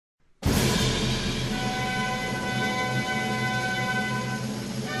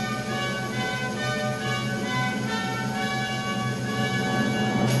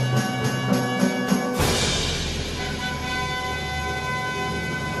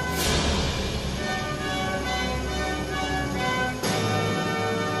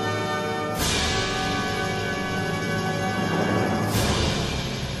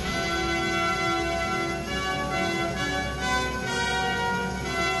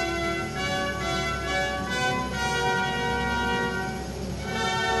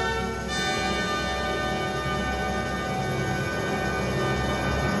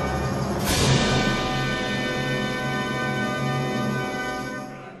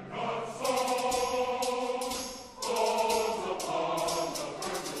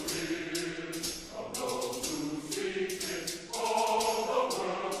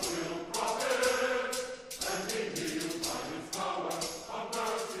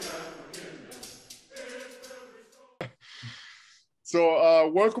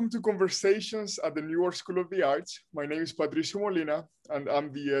Welcome to Conversations at the Newark School of the Arts. My name is Patricio Molina, and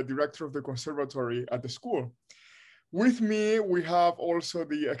I'm the director of the conservatory at the school. With me, we have also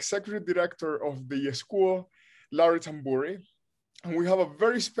the executive director of the school, Larry Tamburi, and we have a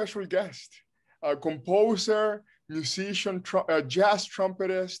very special guest, a composer, musician, jazz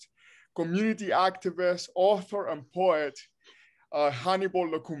trumpetist, community activist, author, and poet, Hannibal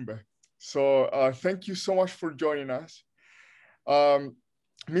Lakumbe. Thank you so much for joining us.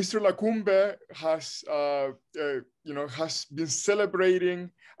 Mr. Lakumbe has, has been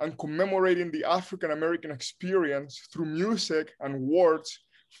celebrating and commemorating the African American experience through music and words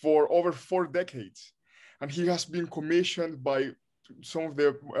for over 4 decades, and he has been commissioned by some of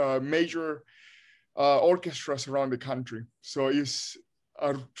the major orchestras around the country. So it's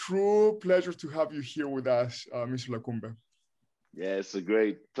a true pleasure to have you here with us, Mr. Lakumbe. Yeah, it's a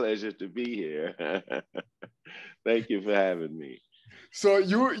great pleasure to be here. Thank you for having me. So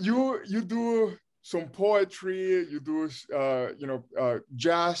you do some poetry, you do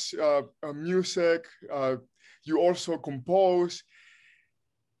jazz music. You also compose.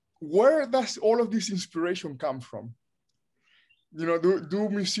 Where does all of this inspiration come from? You know, do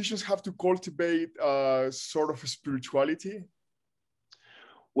musicians have to cultivate sort of a spirituality?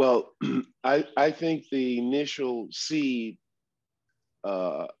 Well, I think the initial seed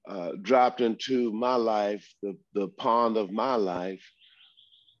dropped into my life, the pond of my life,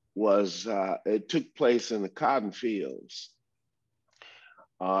 was it took place in the cotton fields.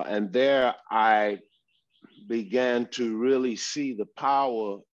 And there I began to really see the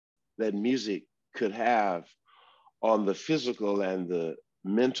power that music could have on the physical and the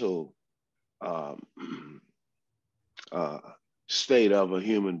mental state of a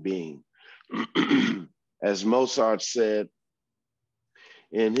human being. As Mozart said,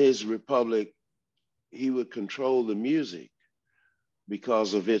 in his republic, he would control the music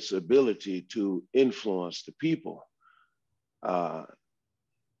because of its ability to influence the people.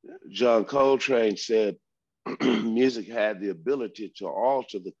 John Coltrane said music had the ability to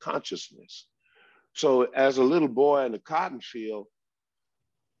alter the consciousness. So as a little boy in the cotton field,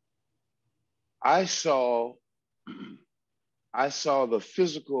 I saw the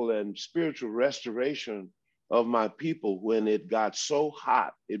physical and spiritual restoration of my people when it got so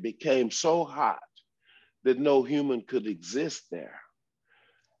hot. It became so hot that no human could exist there.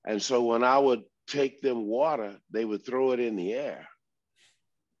 And so when I would take them water, they would throw it in the air.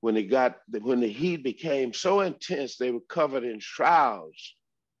 When the heat became so intense, they were covered in shrouds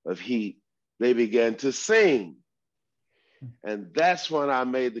of heat. They began to sing. And that's when I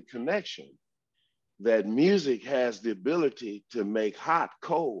made the connection that music has the ability to make hot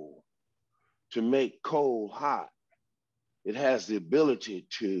cold, to make cold hot. It has the ability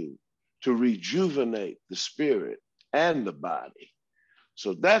to rejuvenate the spirit and the body.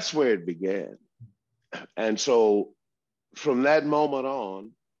 So that's where it began. And so from that moment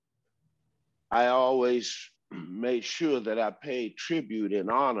on, I always made sure that I paid tribute and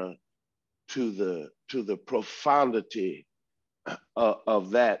honor to the profundity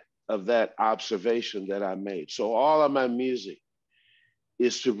of that observation that I made. So all of my music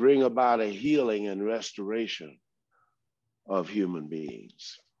is to bring about a healing and restoration of human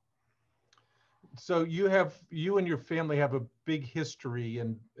beings. So you and your family have a big history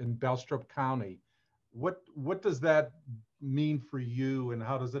in Bastrop County. What does that mean for you, and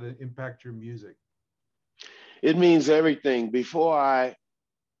how does it impact your music? It means everything. Before I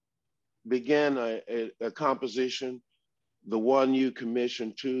began a composition, the one you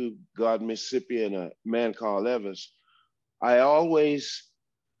commissioned to God, Mississippi, and a man called Evans, I always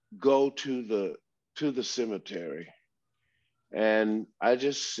go to the cemetery and I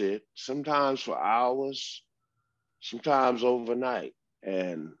just sit, sometimes for hours, sometimes overnight.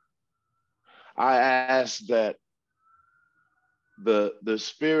 And I ask that the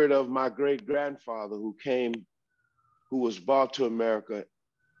spirit of my great-grandfather who was brought to America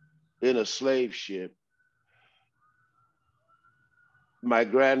in a slave ship, my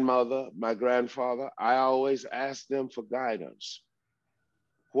grandmother, my grandfather, I always ask them for guidance.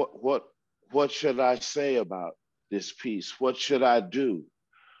 What should I say about this piece? What should I do?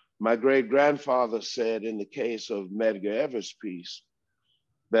 My great-grandfather said in the case of Medgar Evers' piece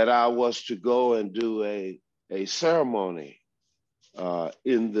that I was to go and do a ceremony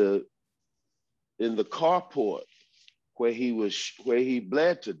in the carport where he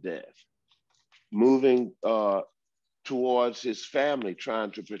bled to death, moving towards his family,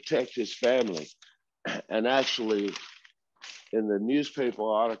 trying to protect his family. And actually, in the newspaper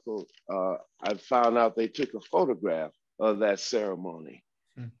article, I found out they took a photograph of that ceremony.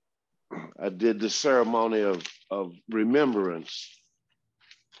 I did the ceremony of remembrance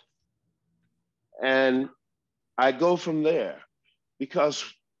And I go from there, because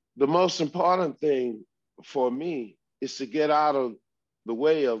the most important thing for me is to get out of the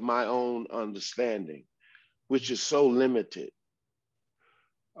way of my own understanding, which is so limited.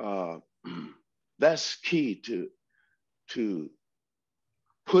 Uh, that's key to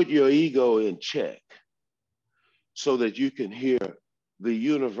put your ego in check so that you can hear the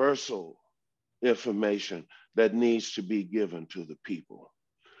universal information that needs to be given to the people.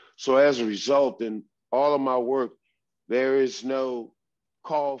 So as a result, in all of my work, there is no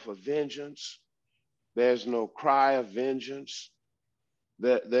call for vengeance. There's no cry of vengeance.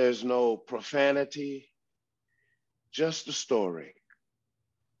 There's no profanity, just a story.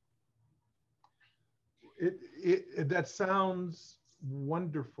 That sounds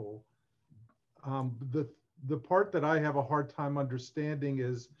wonderful. The part that I have a hard time understanding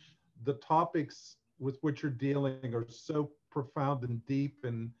is the topics with which you're dealing are so profound and deep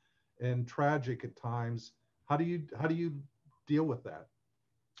and tragic at times. How do you deal with that?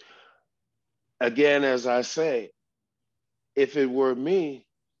 Again, as I say, if it were me,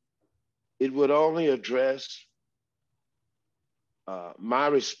 it would only address my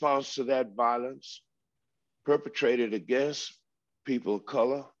response to that violence perpetrated against people of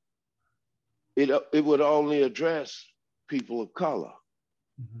color. It would only address people of color.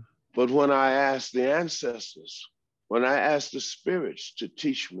 Mm-hmm. But when I asked the ancestors, when I asked the spirits to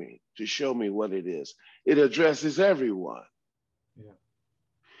teach me, to show me what it is, it addresses everyone. Yeah.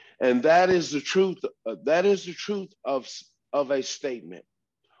 And that is the truth. That is the truth of a statement,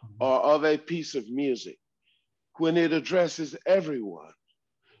 mm-hmm. or of a piece of music. When it addresses everyone,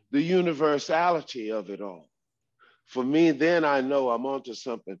 the universality of it all. For me, then I know I'm onto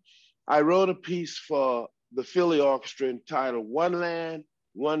something. I wrote a piece for the Philly Orchestra entitled One Land,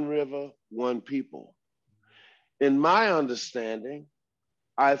 One River, One People. In my understanding,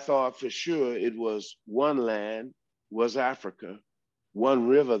 I thought for sure it was one land was Africa, one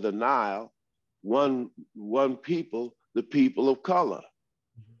river, the Nile, one people, the people of color.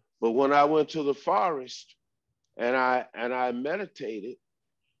 Mm-hmm. But when I went to the forest and I meditated,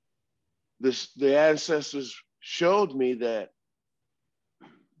 the ancestors showed me that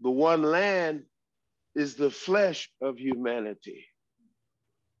the one land is the flesh of humanity.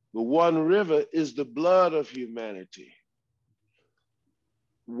 The one river is the blood of humanity.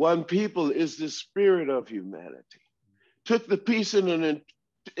 One people is the spirit of humanity. Took the piece in an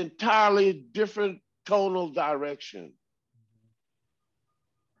entirely different tonal direction.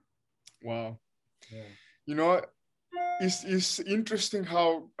 Wow. Yeah. You know, it's interesting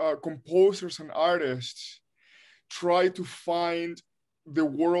how composers and artists try to find the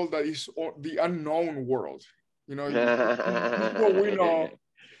world that is the unknown world. You know, this is what we know,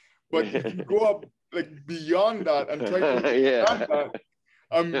 but if you go up like beyond that and try to understand that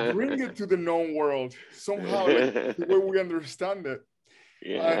and bring it to the known world somehow, like the way we understand it.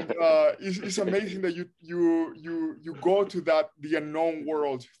 Yeah. And it's amazing that you go to the unknown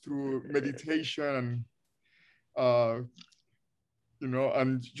world through meditation and you know,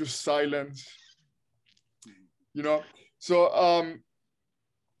 and just silence. You know, so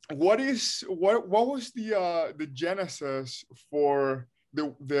what was the genesis for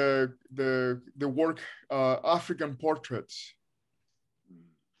the work African Portraits?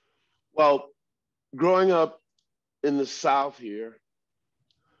 Well, growing up in the South here,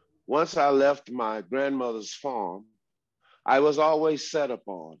 once I left my grandmother's farm, I was always set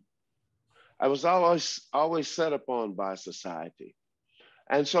upon. I was always set upon by society.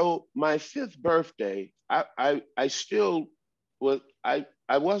 And so my 5th birthday, I still was, I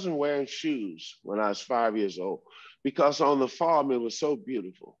wasn't wearing shoes when I was 5 years old, because on the farm, it was so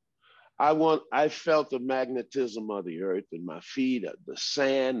beautiful. I felt the magnetism of the earth in my feet, the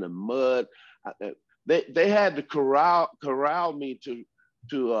sand, the mud. They had to corral me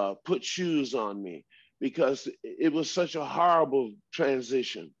to put shoes on me, because it was such a horrible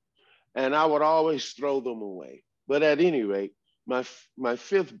transition. And I would always throw them away. But at any rate, my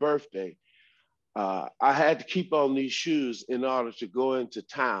 5th birthday, I had to keep on these shoes in order to go into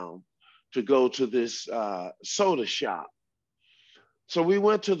town, to go to this soda shop. So we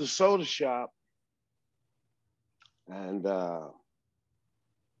went to the soda shop, and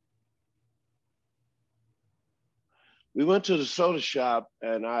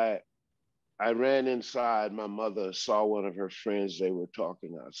I ran inside. My mother saw one of her friends. They were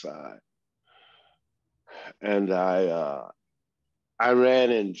talking outside. And I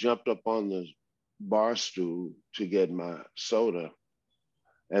ran and jumped up on the bar stool to get my soda.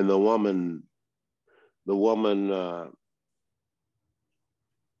 And the woman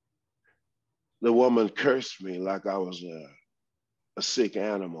cursed me like I was a sick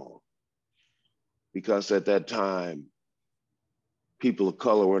animal. because at that time, people of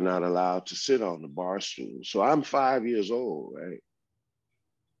color were not allowed to sit on the bar stool. So I'm 5 years old, right?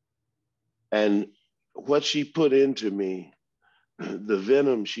 And what she put into me, the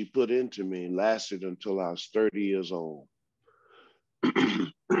venom she put into me lasted until I was 30 years old.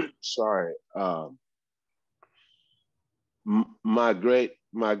 Sorry. My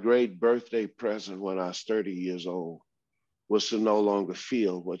great birthday present when I was 30 years old was to no longer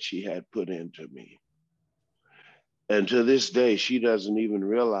feel what she had put into me. And to this day, she doesn't even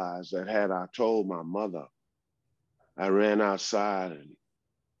realize that had I told my mother, I ran outside and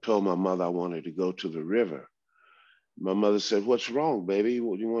told my mother I wanted to go to the river. My mother said, "What's wrong, baby?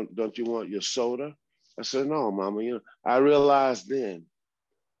 Don't you want your soda?" I said, "No, Mama." I realized then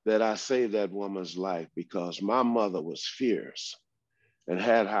that I saved that woman's life because my mother was fierce. And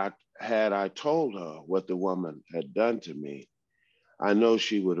had I told her what the woman had done to me, I know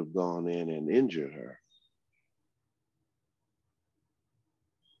she would have gone in and injured her.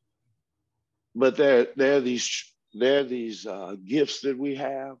 But there are these gifts that we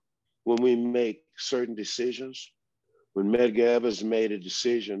have when we make certain decisions. When Medgar Evers made a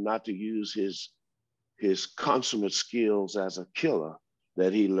decision not to use his consummate skills as a killer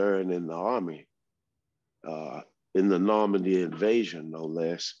that he learned in the army, in the Normandy invasion, no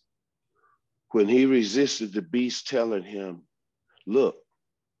less, when he resisted the beast telling him, "Look,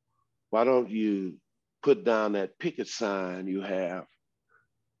 why don't you put down that picket sign you have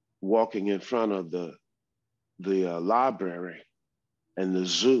walking in front of the library and the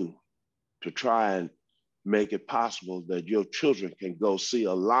zoo to try and make it possible that your children can go see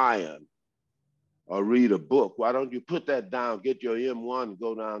a lion or read a book. Why don't you put that down, get your M1,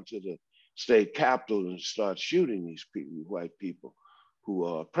 go down to the state capitol and start shooting these people, white people who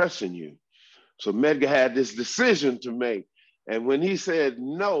are oppressing you?" So Medgar had this decision to make. And when he said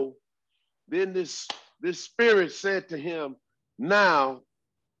no, then this spirit said to him, "Now,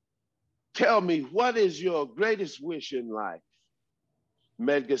 tell me, what is your greatest wish in life?"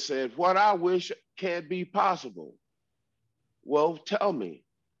 Medgar said, "What I wish can't be possible." "Well, tell me."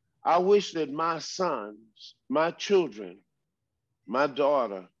 "I wish that my sons, my children, my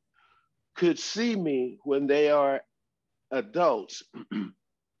daughter could see me when they are adults,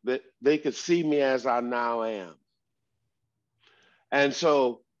 that they could see me as I now am." And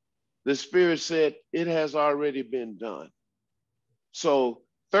so the spirit said, "It has already been done." So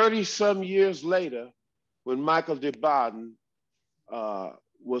 30 some years later, when Michael de Baden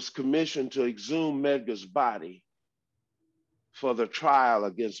was commissioned to exhume Medgar's body for the trial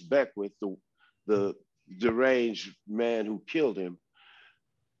against Beckwith, the deranged man who killed him,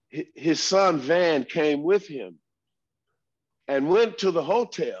 his son Van came with him and went to the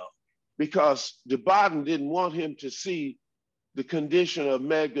hotel because de Baden didn't want him to see the condition of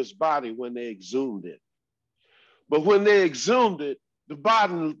Medgar's body when they exhumed it. But when they exhumed it, de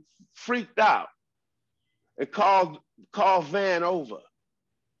Baden freaked out and called Van over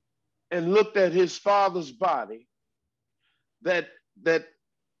and looked at his father's body that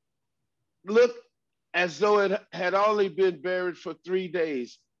looked as though it had only been buried for 3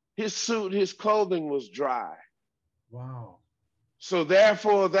 days. His suit, his clothing was dry. Wow. So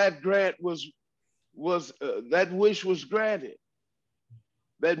therefore, that wish was granted.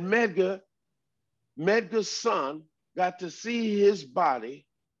 That Medgar's son got to see his body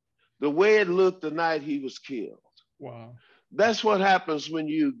the way it looked the night he was killed. Wow. That's what happens when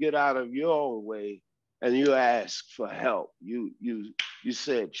you get out of your own way and you ask for help. You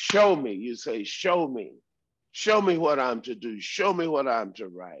said, "Show me." You say, "Show me. Show me what I'm to do. Show me what I'm to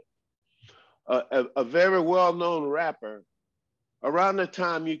write." A very well-known rapper, around the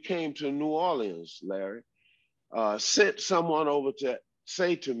time you came to New Orleans, Larry, sent someone over to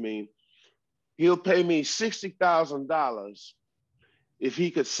say to me, he'll pay me $60,000 if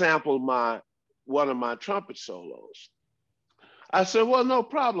he could sample one of my trumpet solos. I said, "Well, no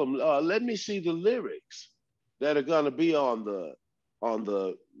problem. Let me see the lyrics that are going to be on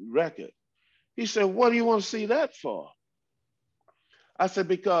the record." He said, "What do you want to see that for?" I said,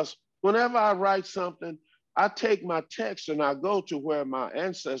 "Because whenever I write something, I take my text and I go to where my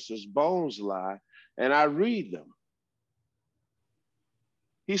ancestors' bones lie and I read them."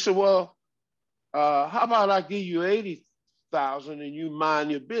 He said, "Well, how about I give you 80,000 and you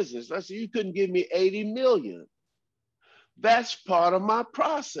mind your business?" I said, "You couldn't give me 80 million. That's part of my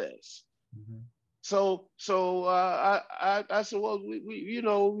process." Mm-hmm. So I said, "Well,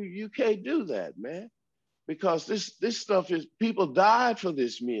 you can't do that, man, because this stuff is, people died for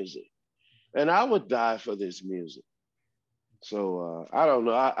this music, and I would die for this music." So I don't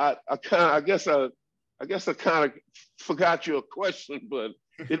know. I guess I kind of forgot your question, but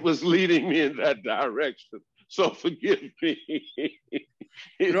it was leading me in that direction. So forgive me.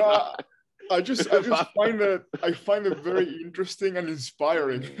 You know, I just find it very interesting and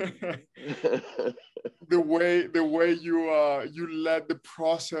inspiring. the way you let the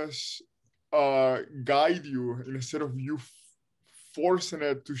process guide you instead of you forcing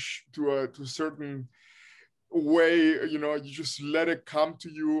it to a certain way. You know, you just let it come to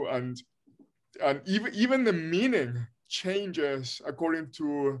you, and even the meaning changes according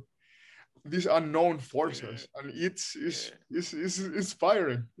to these unknown forces, and it's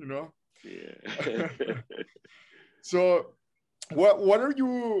inspiring, you know. Yeah. So what are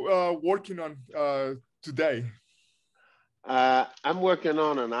you working on today? I'm working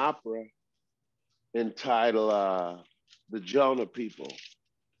on an opera entitled The Jonah People,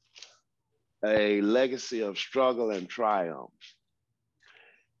 a legacy of struggle and triumph.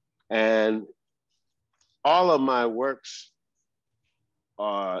 And all of my works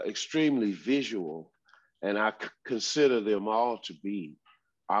are extremely visual, and I consider them all to be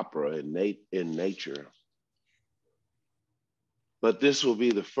opera in nature. But this will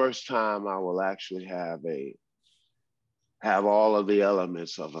be the first time I will actually have all of the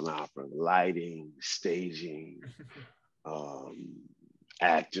elements of an opera: lighting, staging,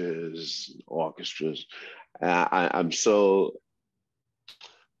 actors, orchestras. I'm so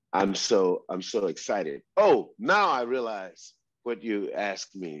excited. Oh, now I realize what you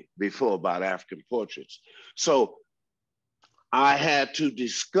asked me before about African portraits. So I had to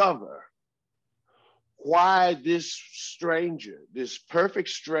discover why this stranger, this perfect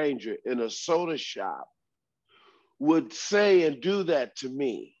stranger in a soda shop, would say and do that to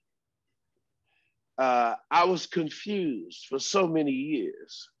me. I was confused for so many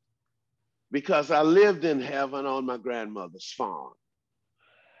years because I lived in heaven on my grandmother's farm.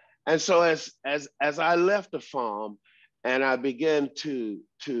 And so as I left the farm and I began to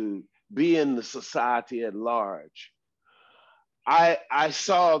be in the society at large, I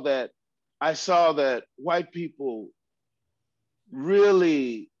saw that white people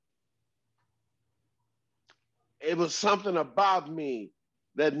really, it was something about me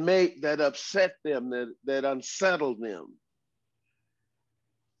that upset them, that unsettled them.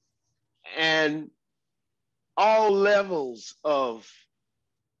 And all levels of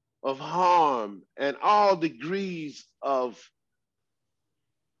harm and all degrees of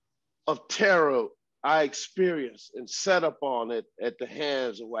terror I experienced and set upon it at the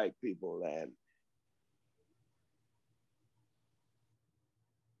hands of white people. And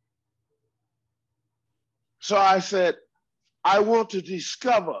so I said, I want to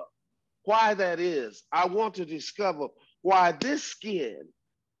discover why that is. I want to discover why this skin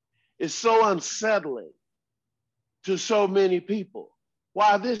is so unsettling to so many people,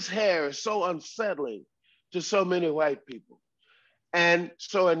 why this hair is so unsettling to so many white people. And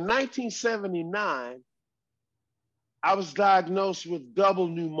so in 1979, I was diagnosed with double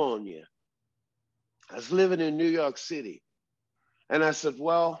pneumonia. I was living in New York City. And I said,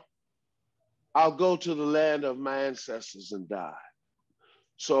 well, I'll go to the land of my ancestors and die.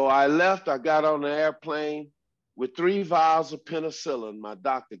 So I left, I got on an airplane with 3 vials of penicillin my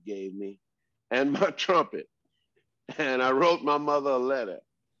doctor gave me and my trumpet. And I wrote my mother a letter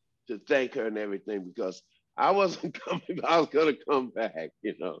to thank her and everything, because I wasn't coming, I was gonna come back,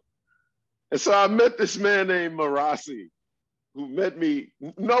 you know. And so I met this man named Marasi, who met me.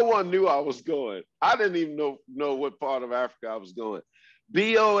 No one knew I was going. I didn't even know what part of Africa I was going.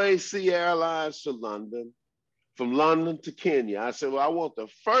 BOAC Airlines to London, from London to Kenya. I said, well, I want the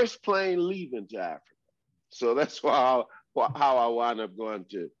first plane leaving to Africa. So that's how I wound up going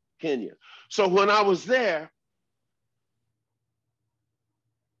to Kenya. So when I was there,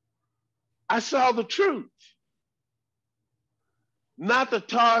 I saw the truth. Not the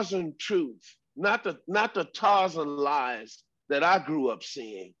Tarzan truth, not the Tarzan lies that I grew up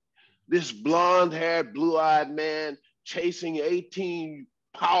seeing. This blonde-haired, blue-eyed man chasing 18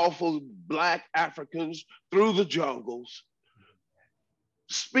 powerful Black Africans through the jungles,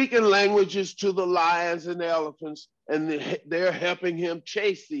 speaking languages to the lions and the elephants, and they're helping him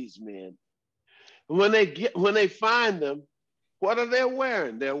chase these men. When they find them, what are they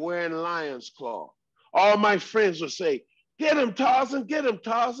wearing? They're wearing lion's claw. All my friends would say, get him, Tarzan, get him,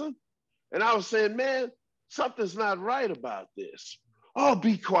 Tarzan. And I was saying, man, something's not right about this. Oh,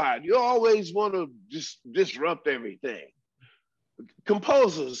 be quiet. You always want to disrupt everything.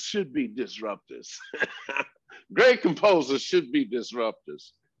 Composers should be disruptors. Great composers should be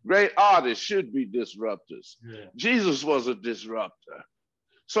disruptors. Great artists should be disruptors. Yeah. Jesus was a disruptor.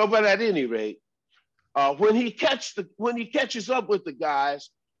 So, but at any rate, when he catches up with the guys,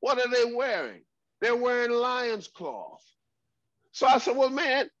 what are they wearing? They're wearing lion's cloth. So I said, well,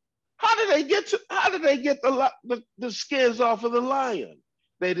 man, how did they get the skins off of the lion?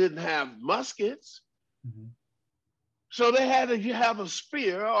 They didn't have muskets. Mm-hmm. So they had to have a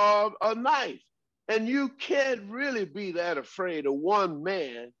spear or a knife. And you can't really be that afraid of one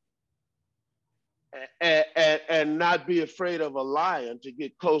man and not be afraid of a lion to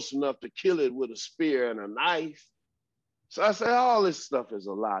get close enough to kill it with a spear and a knife. So I said, all this stuff is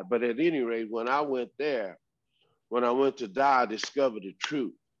a lie. But at any rate, when I went there, when I went to die, I discovered the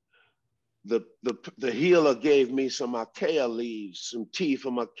truth. The healer gave me some acacia leaves, some tea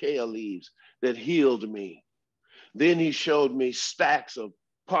from acacia leaves that healed me. Then he showed me stacks of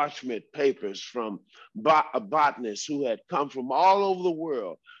parchment papers from botanists who had come from all over the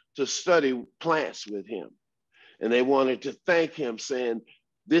world to study plants with him. And they wanted to thank him, saying,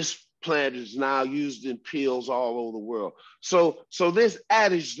 this plant is now used in pills all over the world. So this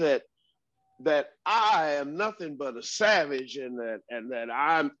adage that I am nothing but a savage and that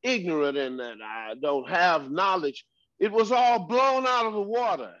I'm ignorant and that I don't have knowledge, it was all blown out of the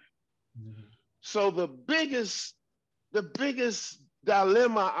water. Mm-hmm. So the biggest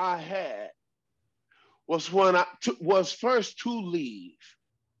dilemma I had was when I was first to leave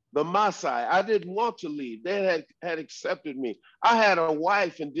the Maasai. I didn't want to leave. They had accepted me. I had a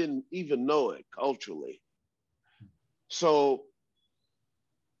wife and didn't even know it culturally. So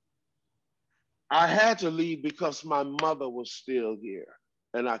I had to leave because my mother was still here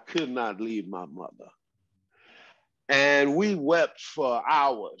and I could not leave my mother. And we wept for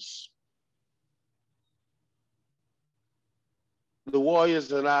hours. The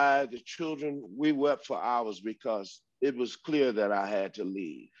warriors and I, the children, we wept for hours because it was clear that I had to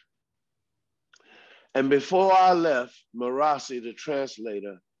leave. And before I left, Marasi, the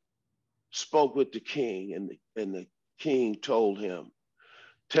translator, spoke with the king, and the king told him,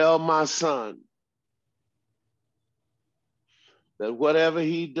 tell my son that whatever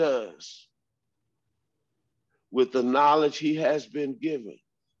he does with the knowledge he has been given,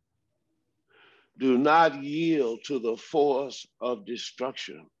 do not yield to the force of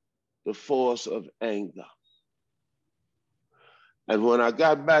destruction, the force of anger. And when I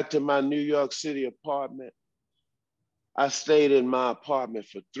got back to my New York City apartment, I stayed in my apartment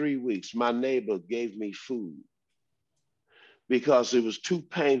for 3 weeks. My neighbor gave me food because it was too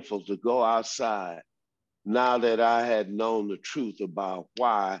painful to go outside now that I had known the truth about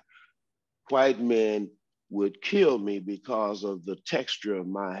why white men would kill me because of the texture of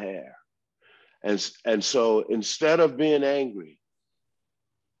my hair. And so instead of being angry,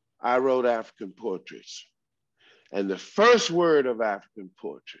 I wrote African portraits. And the first word of African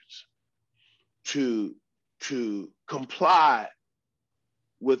portraits to comply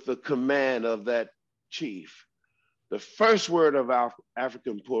with the command of that chief, the first word of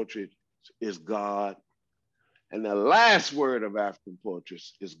African portraits is God. And the last word of African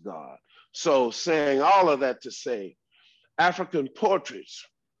portraits is God. So saying all of that to say, African portraits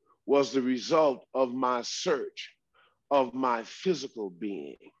was the result of my search of my physical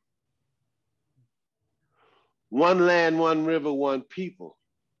being. One land, one river, one people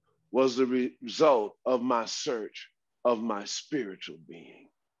was the result of my search of my spiritual being.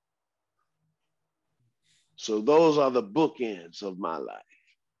 So those are the bookends of my life.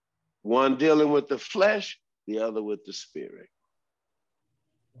 One dealing with the flesh, the other with the spirit.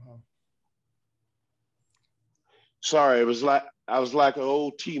 Wow. Sorry, I was like an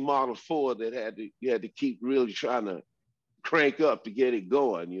old T Model Ford that you had to keep really trying to crank up to get it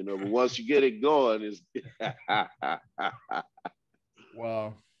going, you know. But once you get it going, it's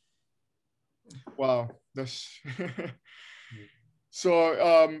wow. That's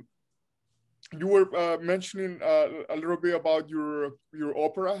so. You were mentioning a little bit about your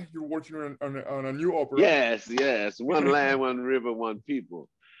opera. You're working on a new opera. Yes. One land, one river, one people.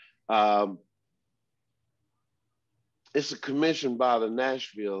 It's a commission by the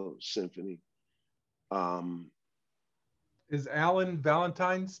Nashville Symphony. Is Alan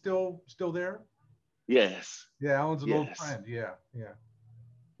Valentine still there? Yes. Yeah, Alan's an old friend. Yeah.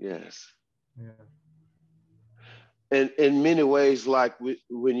 Yes. Yeah. And in many ways, like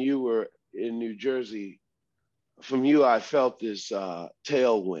when you were in New Jersey, from you, I felt this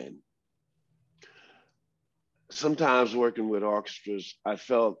tailwind. Sometimes working with orchestras, I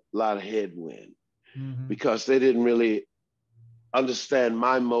felt a lot of headwind because they didn't really understand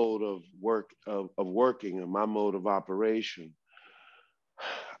my mode of working and my mode of operation.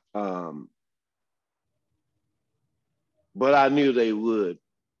 But I knew they would.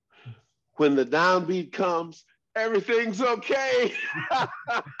 When the downbeat comes, everything's okay.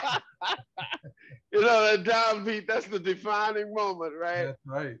 You know, that downbeat, that's the defining moment, right? That's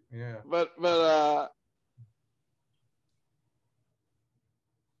right, yeah. But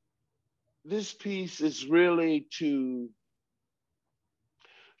this piece is really to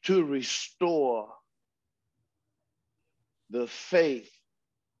restore the faith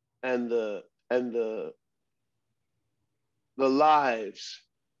and the lives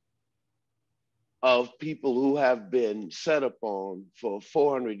of people who have been set upon for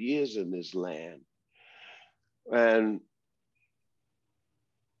 400 years in this land. And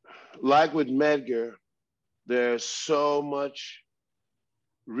like with Medgar, there's so much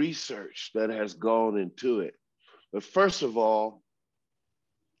research that has gone into it. But first of all,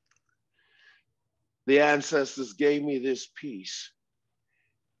 the ancestors gave me this piece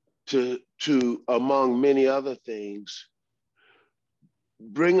to among many other things,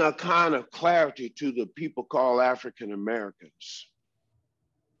 bring a kind of clarity to the people called African Americans,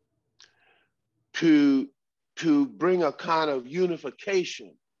 to bring a kind of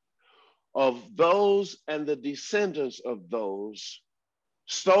unification of those and the descendants of those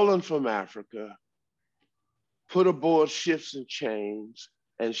stolen from Africa, put aboard ships and chains,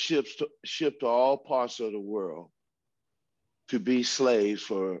 and shipped to all parts of the world to be slaves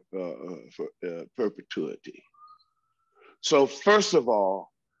for perpetuity. So first of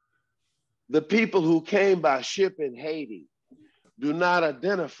all, the people who came by ship in Haiti do not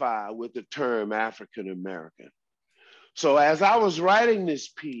identify with the term African American. So as I was writing this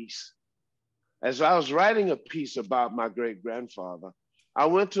piece, as I was writing a piece about my great-grandfather, I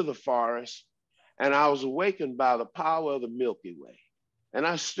went to the forest and I was awakened by the power of the Milky Way. And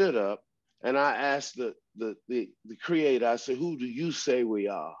I stood up and I asked the creator, I said, who do you say we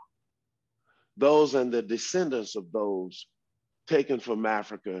are? Those and the descendants of those taken from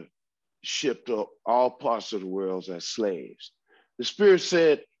Africa, shipped to all parts of the world as slaves. The spirit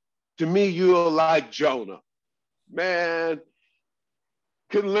said, to me, you're like Jonah. Man,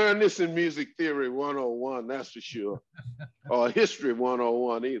 couldn't learn this in music theory 101, that's for sure, or history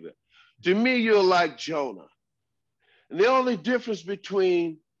 101 either. To me, you're like Jonah. And the only difference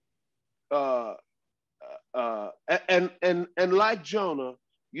between, and like Jonah,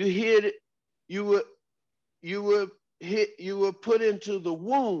 you were put into the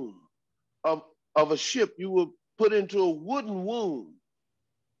womb of a ship. You were put into a wooden womb.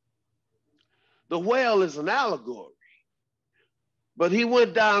 The whale is an allegory, but he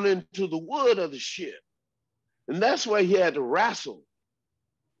went down into the wood of the ship. And that's where he had to wrestle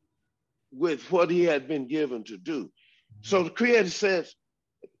with what he had been given to do. So the creator says,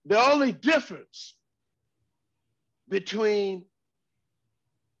 the only difference between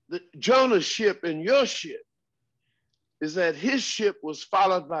Jonah's ship and your ship is that his ship was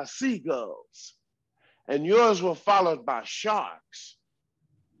followed by seagulls and yours were followed by sharks.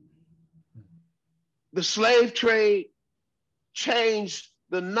 The slave trade changed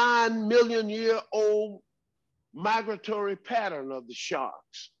the 9 million year old migratory pattern of the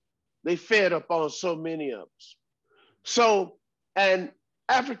sharks. They fed upon so many of us. So, and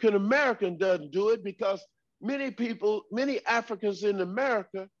African American doesn't do it because many Africans in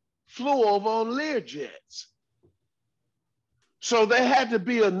America flew over on Learjets. So there had to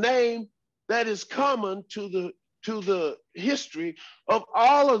be a name that is common to the history of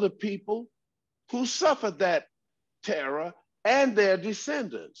all of the people who suffered that terror and their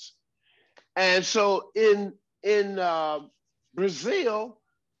descendants. And so in Brazil,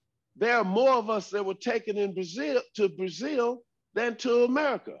 there are more of us that were taken in Brazil than to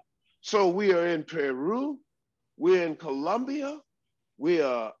America. So we are in Peru, we're in Colombia, we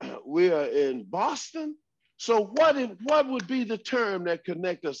are in Boston. So what would be the term that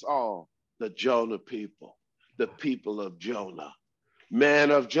connect us all? The Jonah people, the people of Jonah,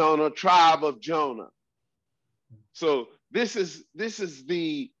 man of Jonah, tribe of Jonah. So this is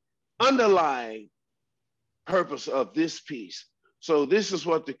the underlying purpose of this piece. So this is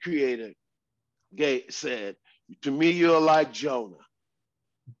what the creator said, to me, you're like Jonah.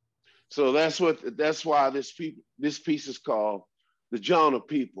 So that's why this piece is called The Jonah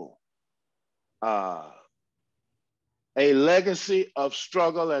People. A legacy of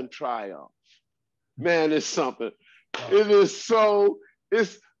struggle and triumph. Man, it's something. It is so,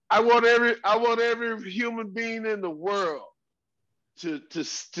 I want every human being in the world to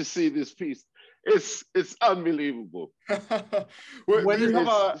see this piece. It's unbelievable. Well, do you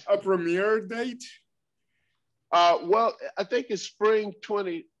have a premiere date? Well, I think it's spring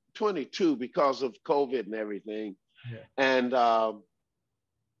 2022 because of COVID and everything. Yeah. And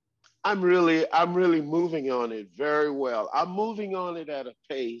I'm really moving on it very well. I'm moving on it at a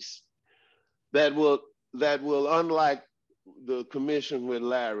pace that will, unlike the commission with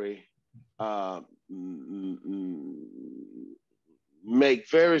Larry, make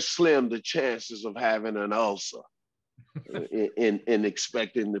very slim the chances of having an ulcer. in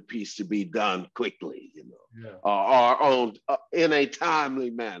expecting the piece to be done quickly, you know, Yeah. or on in a timely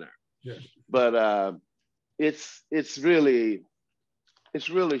manner. Yes. But it's really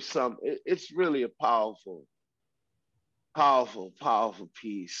something. It's really a powerful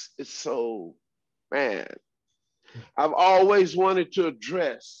piece. It's so, man. I've always wanted to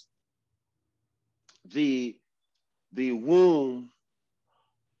address the womb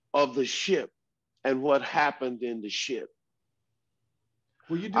of the ship and what happened in the ship.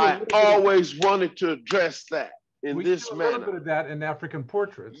 Well, you do. I always wanted to address that in this do a manner. little bit of that in African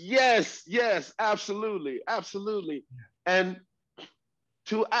Portraits. Yes, yes, absolutely, absolutely. And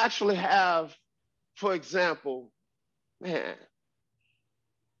to actually have, for example, man,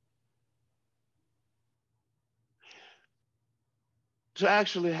 to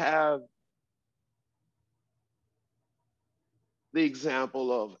actually have the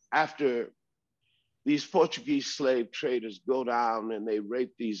example of after these Portuguese slave traders go down and they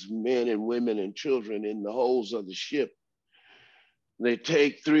rape these men and women and children in the holds of the ship. They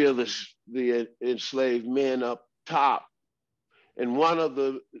take 3 of the enslaved men up top, and one of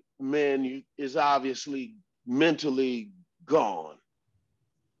the men is obviously mentally gone.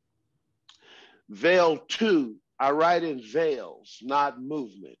 Veil 2, I write in veils, not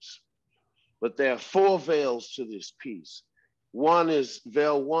movements, but there are 4 veils to this piece.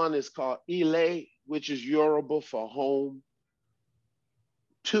 Veil 1 is called Ile, which is Yoruba for home.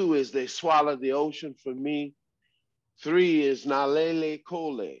 2 is they swallowed the ocean for me. 3 is Nalela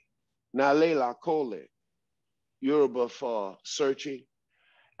Kole, Yoruba for searching.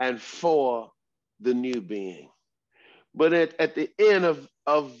 And 4, the new being. But at the end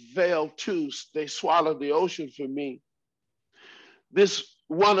of Veil 2, they swallowed the ocean for me. This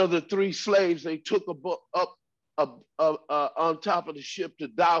one of the 3 slaves, they took up on top of the ship to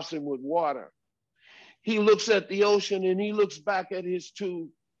douse him with water. He looks at the ocean and he looks back at his 2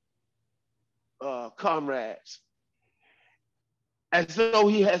 comrades as though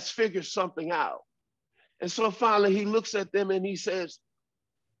he has figured something out. And so finally he looks at them and he says,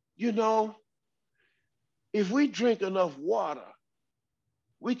 you know, if we drink enough water,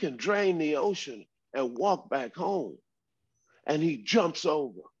 we can drain the ocean and walk back home. And he jumps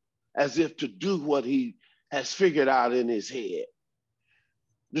over as if to do what he has figured out in his head.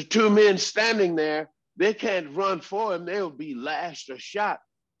 The 2 men standing there, they can't run for him. They'll be lashed or shot.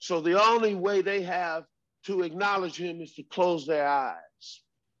 So the only way they have to acknowledge him is to close their eyes.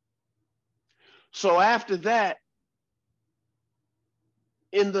 So after that,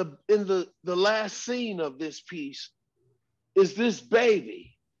 in the last scene of this piece is this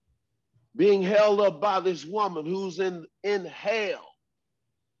baby being held up by this woman who's in hell,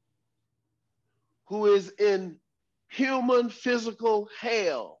 who is in human physical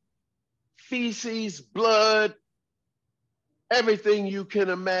hell, feces, blood, everything you can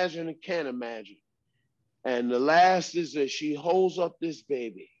imagine and can't imagine. And the last is that she holds up this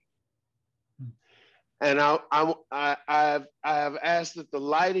baby. And I have asked that the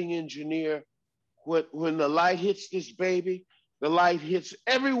lighting engineer, when the light hits this baby, the light hits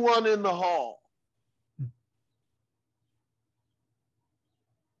everyone in the hall.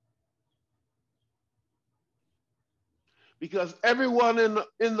 Because everyone in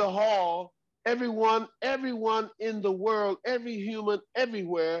the hall, everyone in the world, every human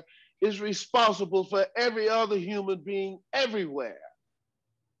everywhere is responsible for every other human being everywhere.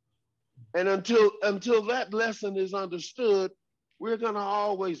 And until that lesson is understood, we're going to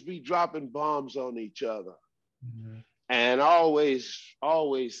always be dropping bombs on each other. Mm-hmm. And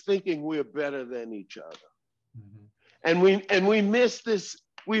always thinking we're better than each other. Mm-hmm. And we miss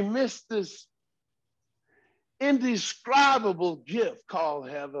this indescribable gift called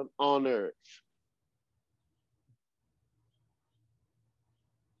heaven on earth.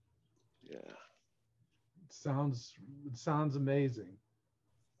 Yeah. It sounds amazing.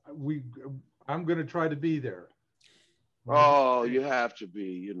 I'm going to try to be there. Oh, you have to be,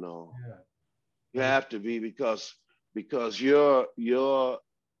 you know. Yeah. You have to be because your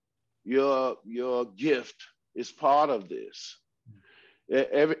gift is part of this.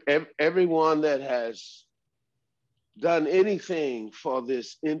 Everyone that has done anything for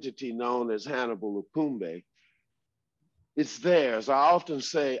this entity known as Hannibal Lakumbe, it's theirs. I often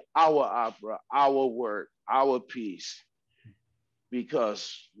say our opera, our work, our piece.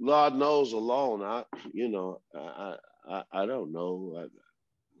 Because Lord knows alone, I don't know. I'd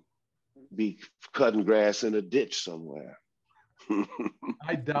be cutting grass in a ditch somewhere.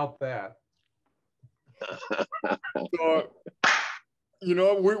 I doubt that. So, you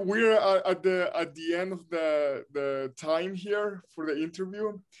know, we're at the end of the time here for the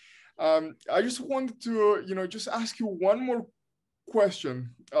interview. I just wanted to, just ask you one more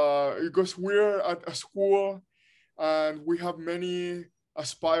question, because we're at a school and we have many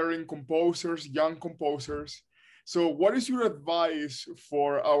aspiring composers, young composers. So what is your advice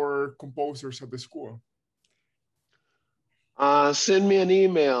for our composers at the school? Send me an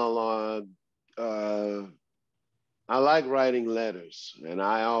email, or I like writing letters, and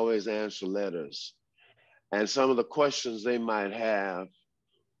I always answer letters. And some of the questions they might have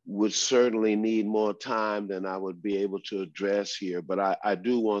would certainly need more time than I would be able to address here. But I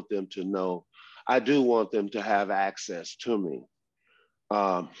do want them to know, I do want them to have access to me.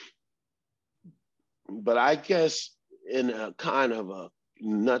 But I guess in a kind of a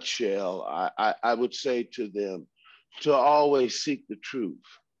nutshell, I would say to them to always seek the truth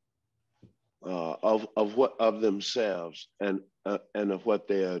of themselves and of what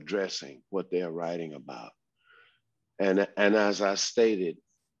they are addressing, what they are writing about. And as I stated,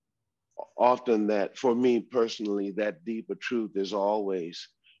 often that for me personally, that deeper truth is always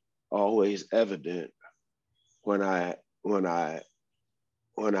evident when I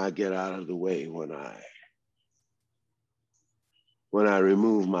get out of the way, when I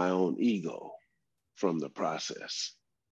remove my own ego from the process.